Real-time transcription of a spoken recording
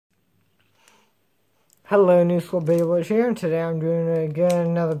Hello, New School Baywatch here, and today I'm doing again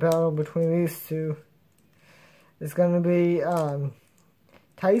another battle between these two. It's gonna be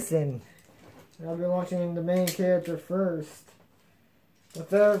Tyson. And I'll be watching the main character first, with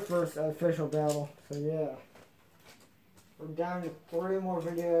their first official battle. So yeah, we're down to 3 more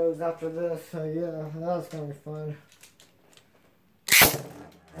videos after this. So yeah, that's gonna be fun.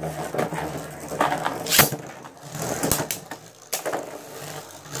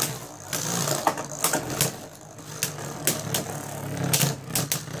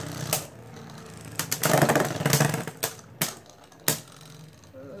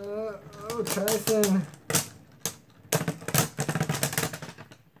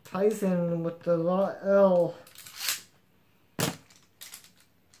 Tyson with the L.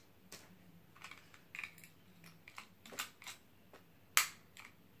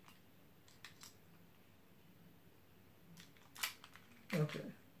 Okay.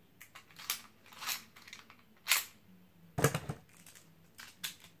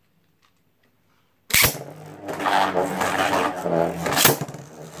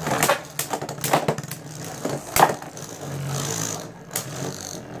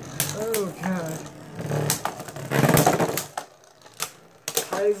 Oh God.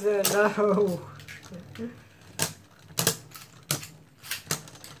 Tyson, no.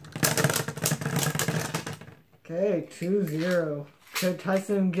 Okay, 2-0. Could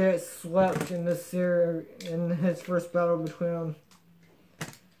Tyson get swept in this series in his first battle between them?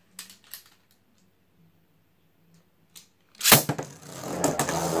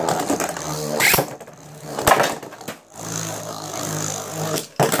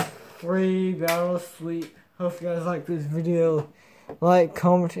 Free battle sweep. Hope you guys like this video. Like,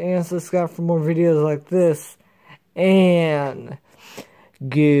 comment, and subscribe for more videos like this. And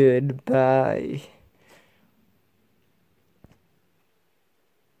goodbye.